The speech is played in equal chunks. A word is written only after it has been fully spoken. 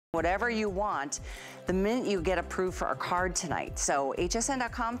whatever you want the minute you get approved for a card tonight. So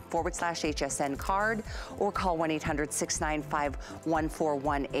hsn.com/HSN card or call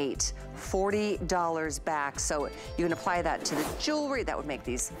 1-800-695-1418. $40 back. So you can apply that to the jewelry. That would make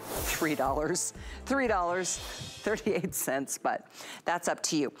these $3.38, but that's up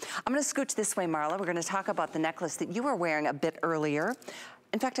to you. I'm gonna scooch this way, Marla. We're gonna talk about the necklace that you were wearing a bit earlier.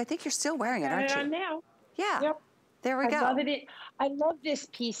 In fact, I think you're still wearing it, aren't you? Got it on now. Yeah. Yep. There we go. I love it. I love this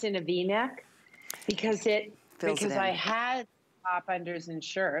piece in a V-neck because I had top unders and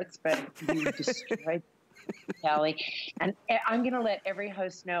shirts, but you destroyed Kelly. And I'm going to let every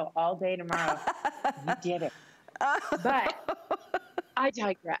host know all day tomorrow, you did it. But I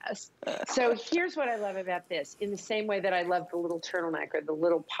digress. So here's what I love about this. In the same way that I love the little turtleneck or the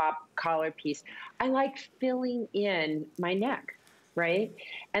little pop collar piece, I like filling in my neck. Right?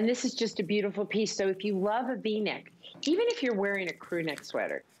 And this is just a beautiful piece. So if you love a V-neck, even if you're wearing a crew neck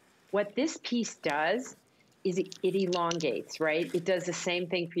sweater, what this piece does is it elongates, right? It does the same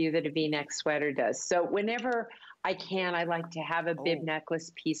thing for you that a V-neck sweater does. So whenever I can, I like to have a bib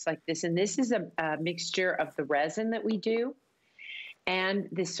necklace piece like this. And this is a mixture of the resin that we do and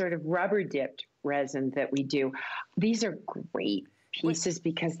this sort of rubber dipped resin that we do. These are great pieces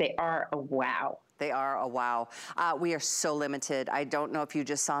because they are a wow. They are a wow. We are so limited. I don't know if you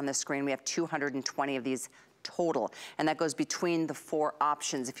just saw on the screen, we have 220 of these total, and that goes between the 4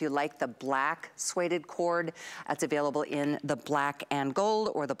 options. If you like the black suede cord, that's available in the black and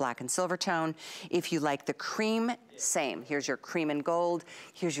gold or the black and silver tone. If you like the cream, same. Here's your cream and gold.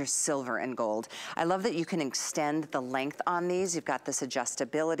 Here's your silver and gold. I love that you can extend the length on these. You've got this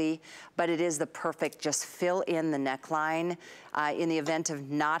adjustability, but it is the perfect, just fill in the neckline in the event of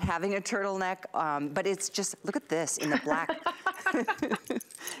not having a turtleneck. But it's just, look at this in the black.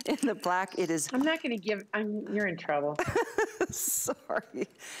 In the black, it is. I'm not going to give, you're in trouble. Sorry.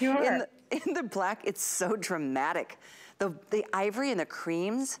 You are. In the black, it's so dramatic. The ivory and the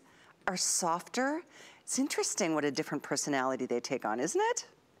creams are softer. It's interesting what a different personality they take on, isn't it?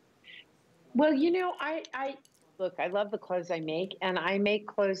 Well, you know, look, I love the clothes I make, and I make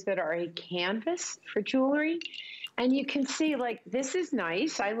clothes that are a canvas for jewelry. And you can see, like, this is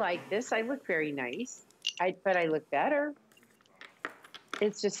nice. I like this. I look very nice. But I look better.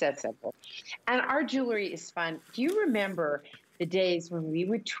 It's just that simple. And our jewelry is fun. Do you remember the days when we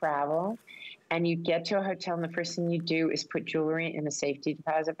would travel and you'd get to a hotel and the first thing you do is put jewelry in a safety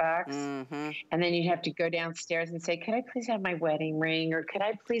deposit box? Mm-hmm. And then you'd have to go downstairs and say, could I please have my wedding ring? Or could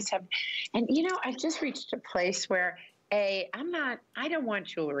I please have, and you know, I've just reached a place where I don't want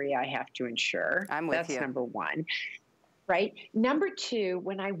jewelry I have to insure. I'm with you. That's number one, right? Number two,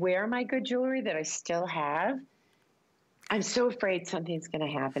 when I wear my good jewelry that I still have, I'm so afraid something's going to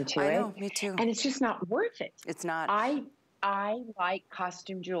happen to it. I know, me too. And it's just not worth it. It's not. I like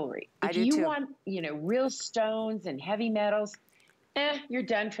costume jewelry. I do If you too. want, you know, real stones and heavy metals, you're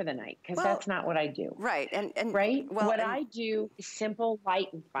done for the night because that's not what I do. Right. And right? Well, what I do is simple,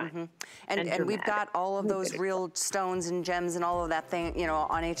 light, and fun. Mm-hmm. And we've got all of those real stones and gems and all of that thing, you know,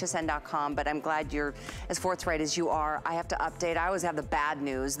 on hsn.com, but I'm glad you're as forthright as you are. I have to update. I always have the bad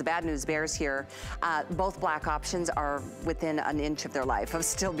news. The bad news bears here. Both black options are within an inch of their life of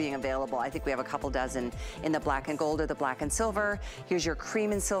still being available. I think we have a couple dozen in the black and gold or the black and silver. Here's your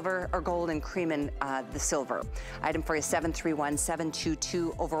cream and silver, or gold and cream and the silver. Item for you, 731722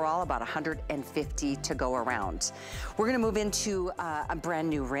 overall, about 150 to go around. We're gonna move into a brand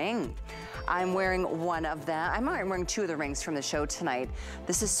new ring. I'm wearing one of them. I'm wearing 2 of the rings from the show tonight.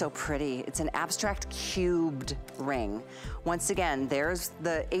 This is so pretty. It's an abstract cubed ring. Once again, there's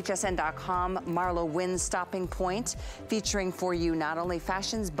the hsn.com MarlaWynne stopping point, featuring for you not only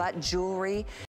fashions, but jewelry.